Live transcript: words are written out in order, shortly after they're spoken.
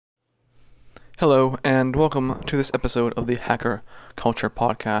Hello, and welcome to this episode of the Hacker Culture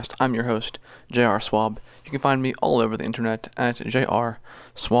Podcast. I'm your host, J.R. Swab. You can find me all over the internet at J.R.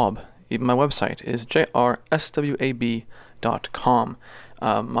 Swab. Even my website is jrswab.com.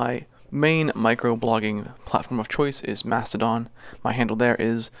 My main microblogging platform of choice is Mastodon. My handle there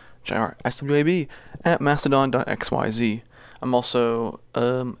is jrswab at mastodon.xyz. I'm also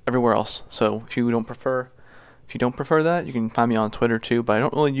everywhere else, so if you don't prefer that, you can find me on Twitter too, but I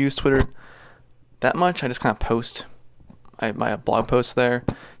don't really use Twitter that much. I just kind of post my blog posts there.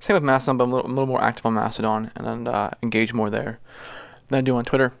 Same with Mastodon, but I'm a little more active on Mastodon and engage more there than I do on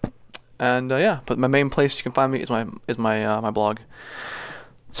Twitter. And but my main place you can find me is my blog.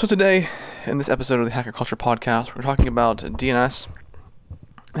 So today, in this episode of the Hacker Culture Podcast, we're talking about DNS,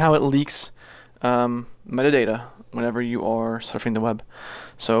 how it leaks metadata whenever you are surfing the web.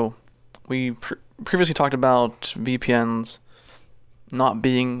 So we previously talked about VPNs not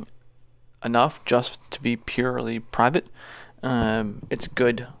being enough just to be purely private. It's a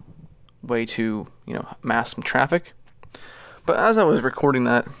good way to mask some traffic. But as I was recording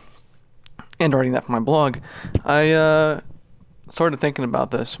that and writing that for my blog, I started thinking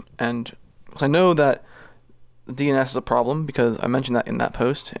about this, and I know that DNS is a problem because I mentioned that in that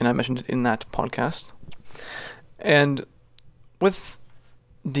post and I mentioned it in that podcast. And with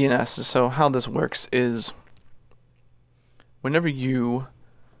DNS, so how this works is whenever you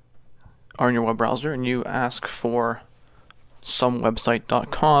are in your web browser and you ask for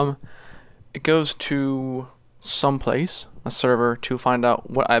somewebsite.com, it goes to some place, a server, to find out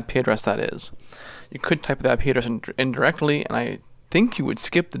what IP address that is. You could type the IP address in directly, and I think you would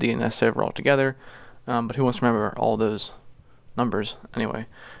skip the DNS server altogether, but who wants to remember all those numbers anyway?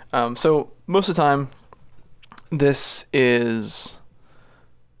 So most of the time, this is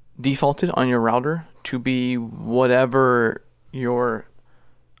defaulted on your router to be whatever your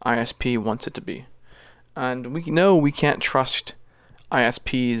ISP wants it to be. And we know we can't trust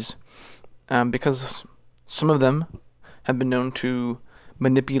ISPs because some of them have been known to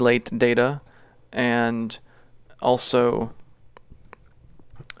manipulate data and also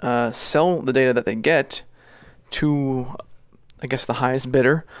sell the data that they get to, I guess, the highest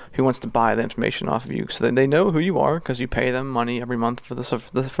bidder who wants to buy the information off of you. So that they know who you are because you pay them money every month for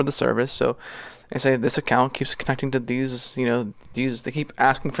the service. So they say this account keeps connecting to these, they keep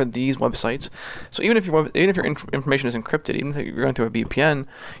asking for these websites. So even if your information is encrypted, even if you're going through a VPN,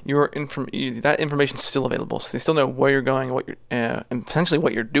 that information is still available. So they still know where you're going, and potentially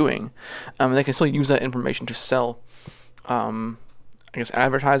what you're doing. They can still use that information to sell,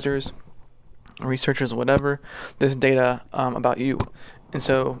 advertisers, researchers, whatever, this data about you. And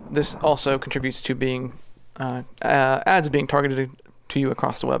so this also contributes to being ads being targeted to you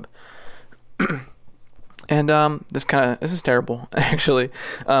across the web. And this is terrible, actually.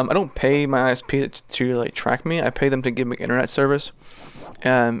 I don't pay my ISP to track me. I pay them to give me internet service.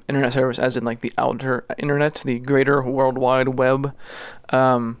 Internet service as in the outer internet, the greater world wide web.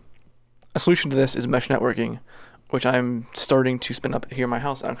 A solution to this is mesh networking, which I'm starting to spin up here in my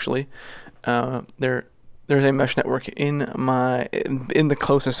house, actually. There's a mesh network in the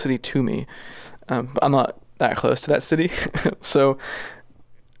closest city to me, but I'm not that close to that city. So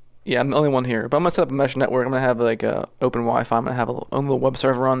yeah, I'm the only one here. But I'm gonna set up a mesh network. I'm gonna have a open Wi-Fi. I'm gonna have a little web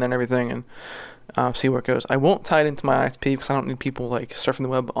server on there and everything, and see where it goes. I won't tie it into my ISP because I don't need people surfing the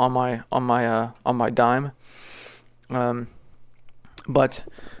web on my dime. But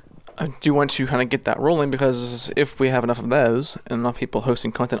I do want to kind of get that rolling because if we have enough of those and enough people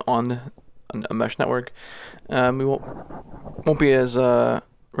hosting content on a mesh network, we won't be as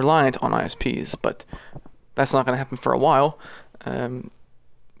reliant on ISPs. But that's not going to happen for a while.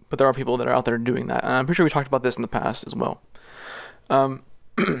 But there are people that are out there doing that, and I'm pretty sure we talked about this in the past as well.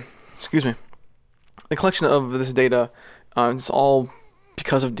 Excuse me. The collection of this data, it's all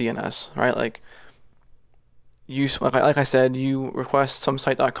because of DNS, right? Like I said, you request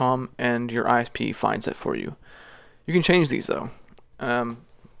somesite.com and your ISP finds it for you. You can change these though.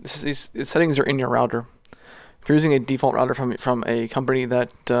 These settings are in your router. If you're using a default router from a company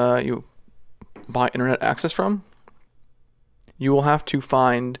that you buy internet access from, you will have to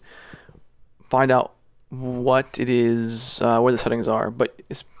find out what it is, where the settings are. But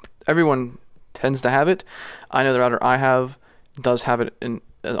everyone tends to have it. I know the router I have does have it in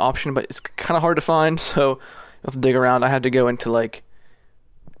an option, but it's kind of hard to find. So you have to dig around. I had to go into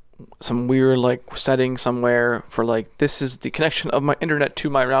some weird setting somewhere for this is the connection of my internet to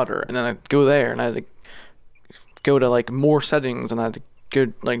my router, and then I go there and I had to go to more settings, and I had to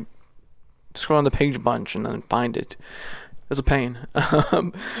go scroll on the page bunch and then find it. It was a pain,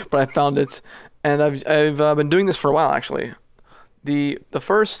 but I found it, and I've been doing this for a while actually. The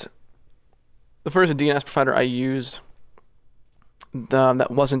first the first DNS provider I used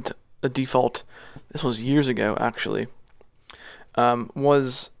that wasn't a default, this was years ago actually,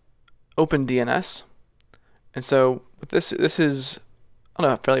 was OpenDNS. And so this is, I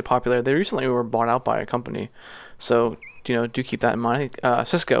don't know, fairly popular. They recently were bought out by a company, so do keep that in mind.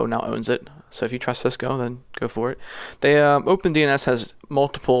 Cisco now owns it, so if you trust Cisco, then go for it. They OpenDNS has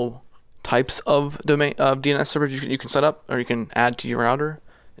multiple types of DNS servers you can set up, or you can add to your router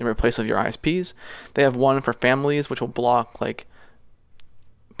in replace of your ISPs. They have one for families, which will block like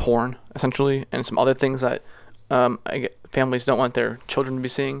porn essentially, and some other things that families don't want their children to be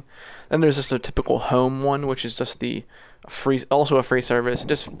seeing. Then there's just a typical home one, which is just also a free service. It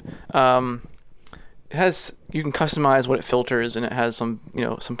just it has, you can customize what it filters, and it has some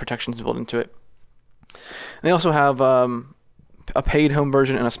protections built into it. And they also have a paid home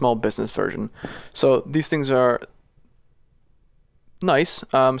version and a small business version. So these things are nice.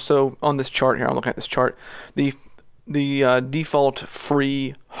 So on this chart here, I'm looking at this chart. The default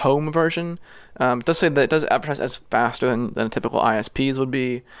free home version does say that it does advertise as faster than a typical ISPs would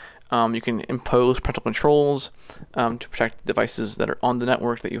be. You can impose parental controls to protect devices that are on the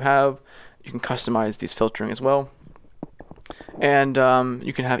network that you have. You can customize these filtering as well. And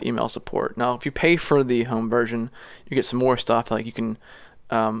you can have email support. Now, if you pay for the home version, you get some more stuff. Like you can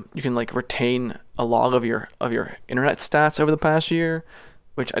like retain a log of your internet stats over the past year,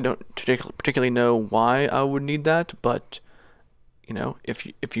 which I don't particularly know why I would need that, but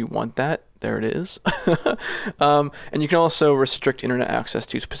if you want that, there it is. And you can also restrict internet access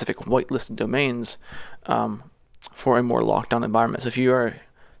to specific whitelisted domains for a more locked down environment. So if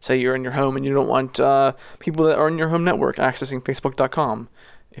say you're in your home and you don't want people that are in your home network accessing Facebook.com,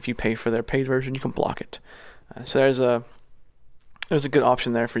 if you pay for their paid version, you can block it. So there's a good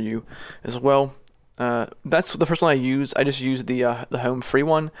option there for you as well. That's the first one I use. I just use the home free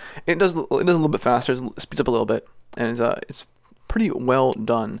one. It does a little bit faster. It speeds up a little bit, and it's pretty well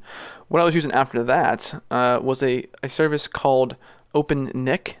done. What I was using after that was a service called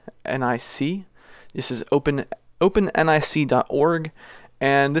OpenNIC, NIC. This is opennic.org,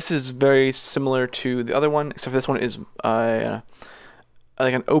 and this is very similar to the other one, except this one is like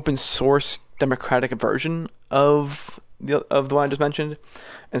an open source democratic version of the one I just mentioned,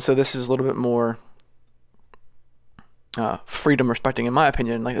 and so this is a little bit more freedom respecting, in my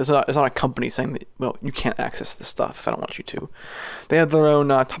opinion. Like, it's not a company saying that, well, you can't access this stuff if I don't want you to. They have their own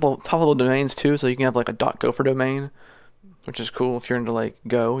top level domains too, so you can have like a .gopher domain, which is cool if you're into like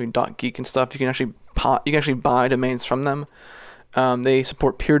Go, .geek and stuff. You can actually buy domains from them. They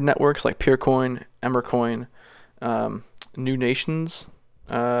support peered networks like Peercoin, Embercoin, New Nations,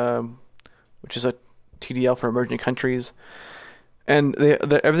 which is a TDL for emerging countries. And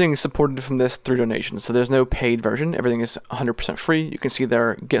everything is supported from this through donations. So there's no paid version. Everything is 100% free. You can see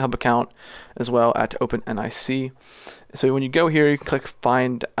their GitHub account as well at OpenNIC. So when you go here, you can click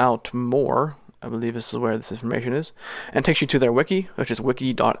Find Out More. I believe this is where this information is. And it takes you to their wiki, which is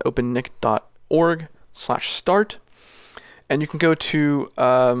wiki.opennic.org/start. And you can go to,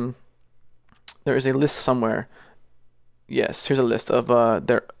 there is a list somewhere. Yes, here's a list of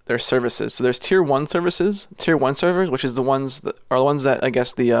their services. So there's tier 1 services, tier 1 servers, which is the ones that I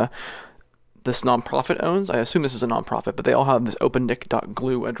guess this nonprofit owns. I assume this is a nonprofit, but they all have this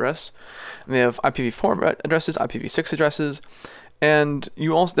opennic.glu address. And they have IPv4 addresses, IPv6 addresses, and they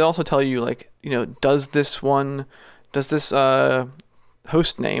also tell you, like, does this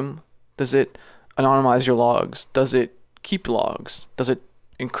host name, does it anonymize your logs? Does it keep logs? Does it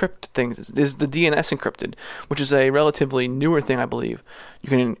encrypt things? Is the DNS encrypted, which is a relatively newer thing, I believe. You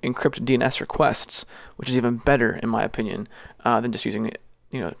can encrypt DNS requests, which is even better in my opinion than just using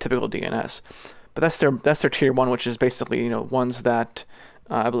typical DNS. But that's their tier 1, which is basically ones that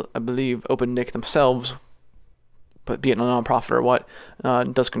I believe OpenNIC themselves, but be it a nonprofit or what,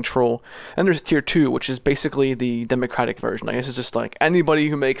 does control. And there's tier 2, which is basically the democratic version. I guess it's just like anybody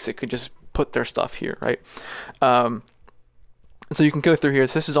who makes it could just put their stuff here, right? And so you can go through here.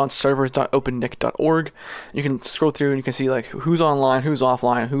 So this is on servers.opennic.org. You can scroll through and you can see like who's online, who's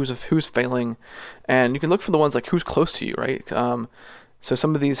offline, who's failing, and you can look for the ones like who's close to you, right? So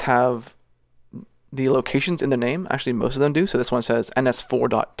some of these have the locations in the name. Actually, most of them do. So this one says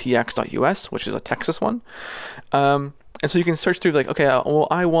ns4.tx.us, which is a Texas one. And so you can search through like, okay, well,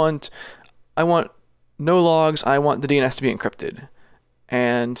 I want no logs. I want the DNS to be encrypted.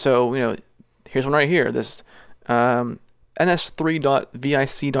 And so here's one right here. This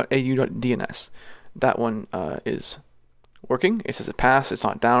ns3.vic.au.dns. That one is working. It says it passed. It's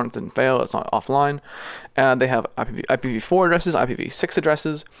not down. It didn't fail. It's not offline. And they have IPv4 addresses, IPv6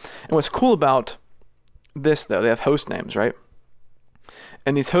 addresses. And what's cool about this, though, they have host names, right?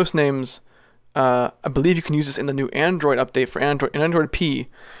 And these host names I believe you can use this in the new Android update for Android. In Android P,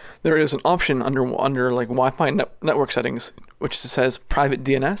 there is an option under like Wi-Fi network settings, which says private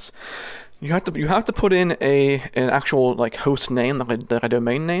DNS. You have to put in an actual like host name, like a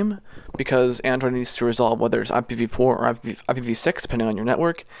domain name, because Android needs to resolve whether it's IPv4 or IPv6 depending on your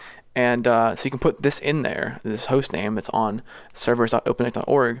network. And so you can put this in there, this host name that's on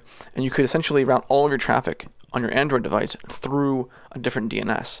servers.opennet.org, and you could essentially route all of your traffic on your Android device through a different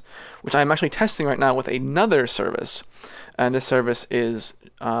DNS, which I'm actually testing right now with another service. And this service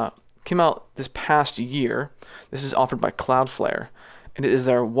came out this past year. This is offered by Cloudflare, and it is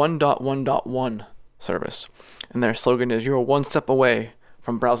their 1.1.1 service. And their slogan is, "You're one step away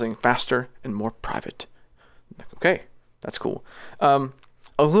from browsing faster and more private." Okay, that's cool.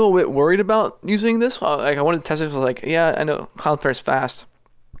 I was a little bit worried about using this. I wanted to test it. I was like, yeah, I know Cloudflare is fast.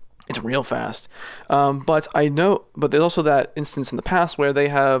 It's real fast. But there's also that instance in the past where they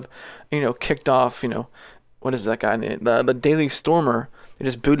have, kicked off, what is that guy? The Daily Stormer. They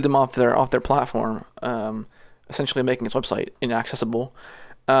just booted them off their platform, essentially making its website inaccessible.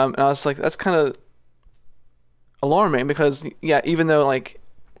 And I was like, that's kind of alarming because, yeah, even though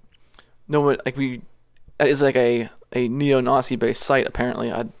no one that is like a neo-Nazi based site.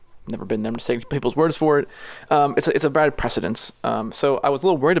 Apparently, I've never been there to take people's words for it. It's a bad precedence. So I was a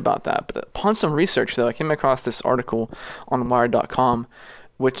little worried about that. But upon some research, though, I came across this article on Wired.com,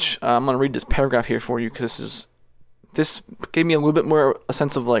 which I'm going to read this paragraph here for you because this gave me a little bit more a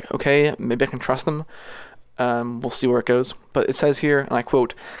sense of okay, maybe I can trust them. We'll see where it goes. But it says here, and I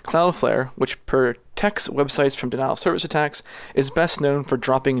quote, "Cloudflare, which protects websites from denial of service attacks, is best known for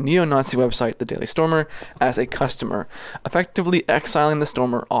dropping neo-Nazi website The Daily Stormer as a customer, effectively exiling the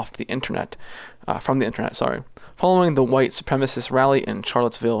Stormer off the internet, from the internet, following the white supremacist rally in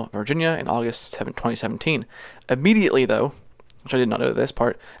Charlottesville, Virginia in August 2017. Immediately, though, which I did not know this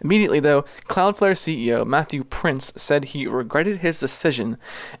part. Immediately, though, Cloudflare CEO Matthew Prince said he regretted his decision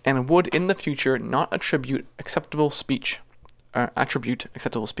and would in the future not attribute acceptable speech. Here's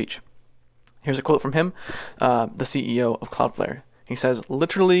a quote from him, the CEO of Cloudflare. He says,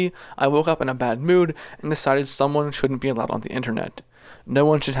 "Literally, I woke up in a bad mood and decided someone shouldn't be allowed on the internet. No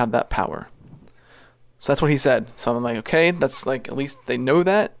one should have that power." So that's what he said. So I'm like, okay, that's at least they know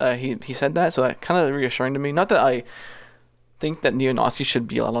that. He said that, so that kind of reassuring to me. Not that I think that neo-Nazis should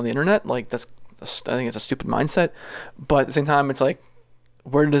be allowed on the internet. I think it's a stupid mindset. But at the same time, it's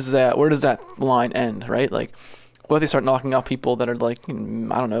where does that line end, right? What if they start knocking out people that are I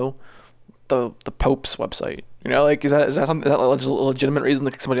don't know, the Pope's website? Is that something, is that a legitimate reason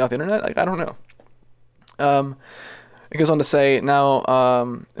to kick somebody off the internet? I don't know. It goes on to say, now,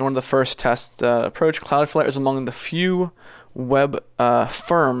 in one of the first tests approach, Cloudflare is among the few web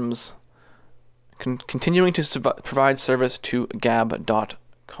firms continuing to provide service to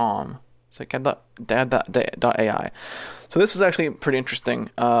Gab.com. So Gab.ai. So this is actually pretty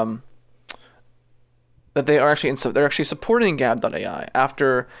interesting. That they're actually supporting Gab.ai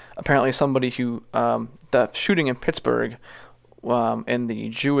after apparently somebody who that shooting in Pittsburgh, in the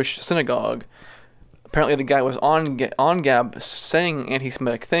Jewish synagogue. Apparently the guy was on Gab saying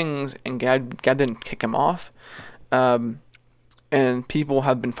anti-Semitic things, and Gab didn't kick him off. And people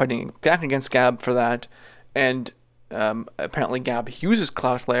have been fighting back against Gab for that. And apparently Gab uses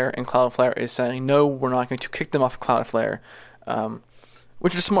Cloudflare, and Cloudflare is saying, no, we're not going to kick them off Cloudflare.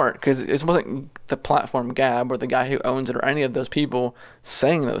 Which is smart, because it wasn't the platform Gab or the guy who owns it or any of those people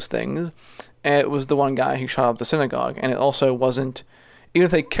saying those things. It was the one guy who shot up the synagogue. And it also wasn't, even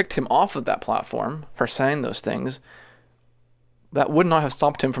if they kicked him off of that platform for saying those things, that would not have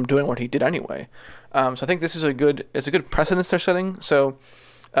stopped him from doing what he did anyway. So I think this is a good precedence they're setting. So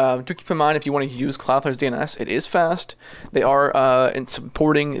do keep in mind, if you want to use Cloudflare's DNS, it is fast. They are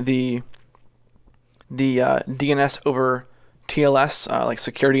supporting the DNS over TLS,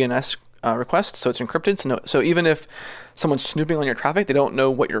 secure DNS request, so it's encrypted. So even if someone's snooping on your traffic, they don't know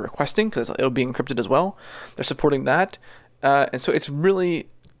what you're requesting because it'll be encrypted as well. They're supporting that, and so it's really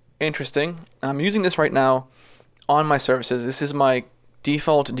interesting. I'm using this right now on my services. This is my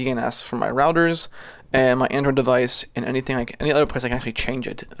default DNS for my routers and my Android device, and any other place I can actually change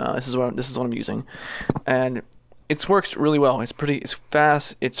it. This is what I'm using, and it works really well. It's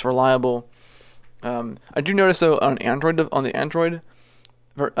fast, it's reliable. I do notice though on the Android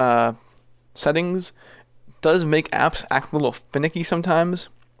settings, does make apps act a little finicky sometimes.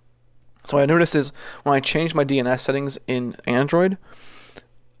 So what I noticed is when I changed my DNS settings in Android,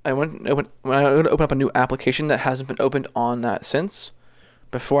 when I open up a new application that hasn't been opened on that since,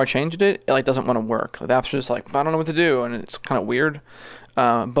 before I changed it, it doesn't want to work. The app's just I don't know what to do, and it's kind of weird.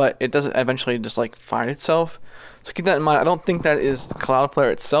 But it doesn't eventually just find itself. So keep that in mind. I don't think that is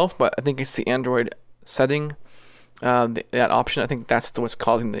Cloudflare itself, but I think it's the Android setting, that option. I think that's what's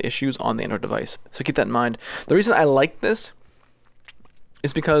causing the issues on the Android device. So keep that in mind. The reason I like this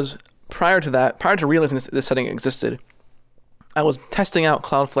is because prior to realizing this setting existed, I was testing out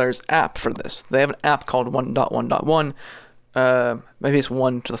Cloudflare's app for this. They have an app called 1.1.1. Maybe it's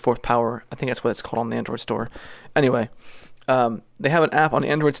 1 to the 4th power. I think that's what it's called on the Android store. Anyway, they have an app on the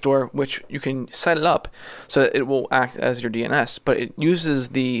Android store which you can set it up so that it will act as your DNS, but it uses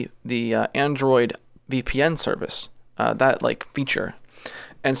the Android VPN service, that like feature.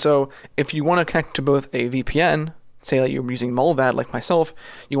 And so if you want to connect to both a VPN, say that you're using Mullvad like myself,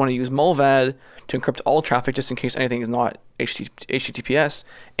 you want to use Mullvad to encrypt all traffic just in case anything is not HTTPS,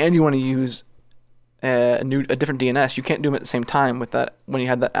 and you want to use a different DNS, you can't do them at the same time with that when you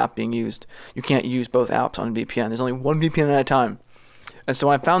have that app being used. You can't use both apps on VPN. There's only one VPN at a time. And so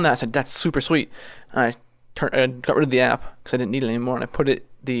when I found that, I said, that's super sweet. And I got rid of the app because I didn't need it anymore, and I put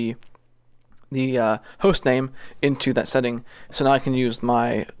the host name into that setting. So now I can use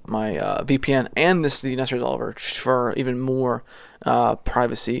my VPN and this DNS resolver for even more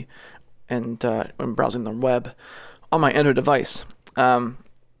privacy and when browsing the web on my Android device.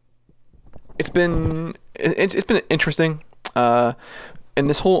 It's been interesting, and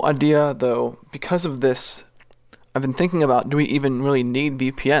this whole idea though, because of this, I've been thinking about, do we even really need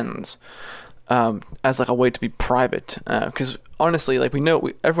VPNs as like a way to be private? Because honestly, like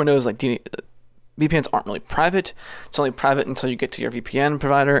everyone knows, like VPNs aren't really private. It's only private until you get to your VPN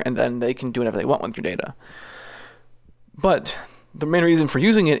provider, and then they can do whatever they want with your data. But the main reason for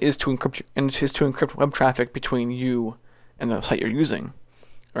using it is to encrypt web traffic between you and the site you're using,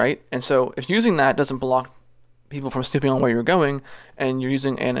 right? And so if using that doesn't block people from snooping on where you're going, and you're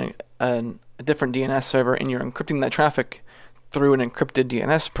using a different DNS server and you're encrypting that traffic through an encrypted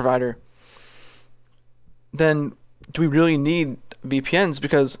DNS provider, then do we really need VPNs?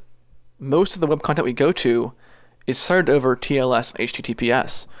 Because most of the web content we go to is served over TLS and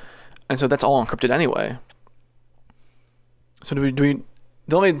HTTPS, and so that's all encrypted anyway. So the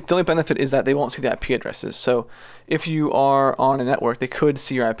only benefit is that they won't see the IP addresses. So if you are on a network, they could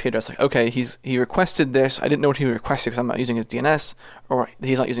see your IP address. Like, okay, he requested this. I didn't know what he requested because I'm not using his DNS, or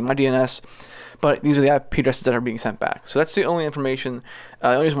he's not using my DNS. But these are the IP addresses that are being sent back. So that's the only information.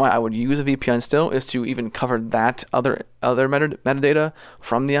 The only reason why I would use a VPN still is to even cover that other metadata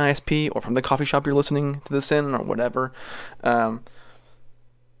from the ISP or from the coffee shop you're listening to this in, or whatever.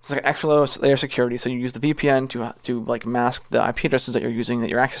 It's like an extra layer of security. So you use the VPN to like mask the IP addresses that you're using, that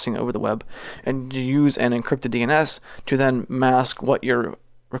you're accessing over the web, and you use an encrypted DNS to then mask what you're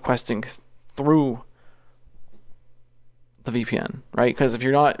requesting through the VPN, right? Because if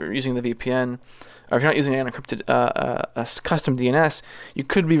you're not using the VPN, or if you're not using an encrypted a custom DNS, you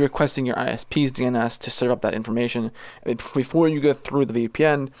could be requesting your ISP's DNS to serve up that information before you go through the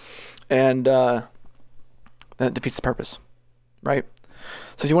VPN, and that defeats the purpose, right?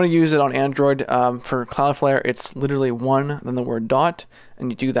 So if you want to use it on Android, for Cloudflare, it's literally 1, then the word dot,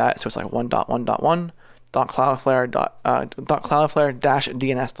 and you do that. So it's like 1.1.1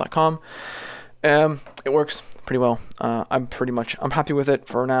 .cloudflare-dns.com. It works pretty well. I'm happy with it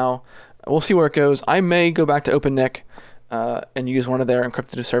for now. We'll see where it goes. I may go back to OpenNIC and use one of their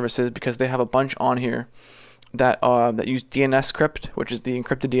encrypted services, because they have a bunch on here that use DNSCrypt, which is the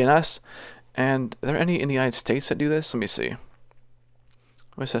encrypted DNS. And are there any in the United States that do this? Let me see.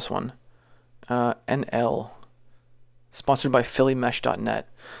 What's this one? NL. Sponsored by PhillyMesh.net.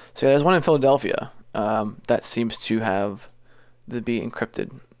 So yeah, there's one in Philadelphia that seems to have be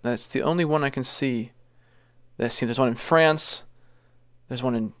encrypted. That's the only one I can see. There's one in France. There's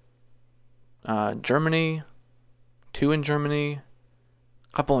one in Germany. 2 in Germany.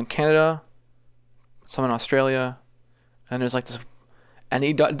 A couple in Canada. Some in Australia. And there's like this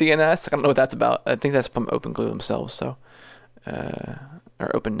any.dns. I don't know what that's about. I think that's from OpenGlue themselves. So, or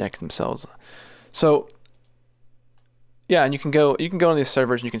OpenNIC themselves. So, yeah, and you can go on these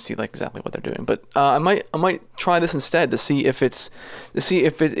servers and you can see like exactly what they're doing. But I might try this instead to see if it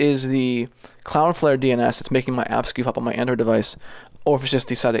is the Cloudflare DNS that's making my apps goof up on my Android device, or if it's just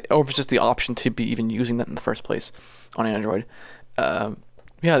the option to be even using that in the first place on Android. Yeah,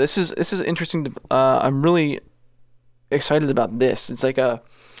 this is interesting. I'm really excited about this. It's like been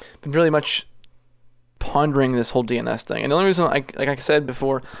really much pondering this whole DNS thing, and the only reason, like I said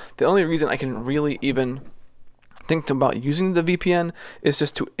before, the only reason I can really even think about using the VPN is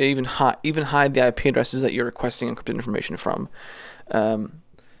just to even hide the IP addresses that you're requesting encrypted information from.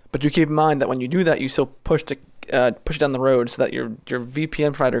 But you keep in mind that when you do that, you still push it down the road so that your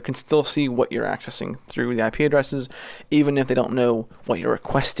VPN provider can still see what you're accessing through the IP addresses, even if they don't know what you're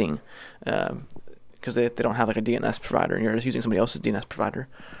requesting. because they don't have like a DNS provider and you're just using somebody else's DNS provider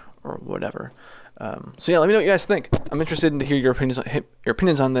or whatever. So yeah, let me know what you guys think. I'm interested to hear your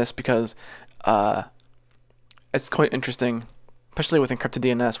opinions on this because it's quite interesting, especially with encrypted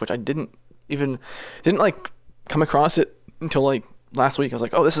DNS, which I didn't like come across it until like last week. I was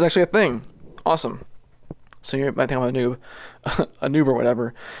like, oh, this is actually a thing. Awesome. So you might think I'm a noob or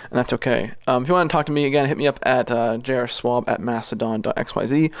whatever, and that's okay. If you want to talk to me again, hit me up at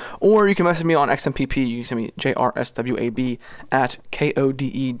jrswab@mastodon.xyz, or you can message me on XMPP. You can send me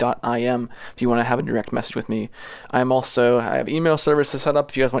jrswab@kode.im if you want to have a direct message with me. I have email services set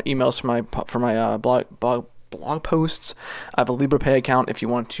up if you guys want emails for my blog posts. I have a LibrePay account if you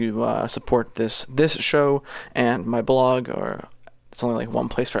want to support this show and my blog, or it's only like one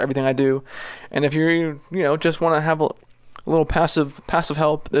place for everything I do. And if you just want to have a little passive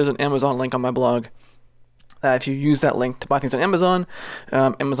help, there's an Amazon link on my blog. If you use that link to buy things on Amazon,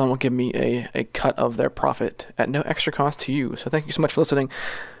 Amazon will give me a cut of their profit at no extra cost to you. So thank you so much for listening.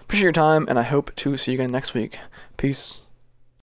 Appreciate your time, and I hope to see you again next week. Peace.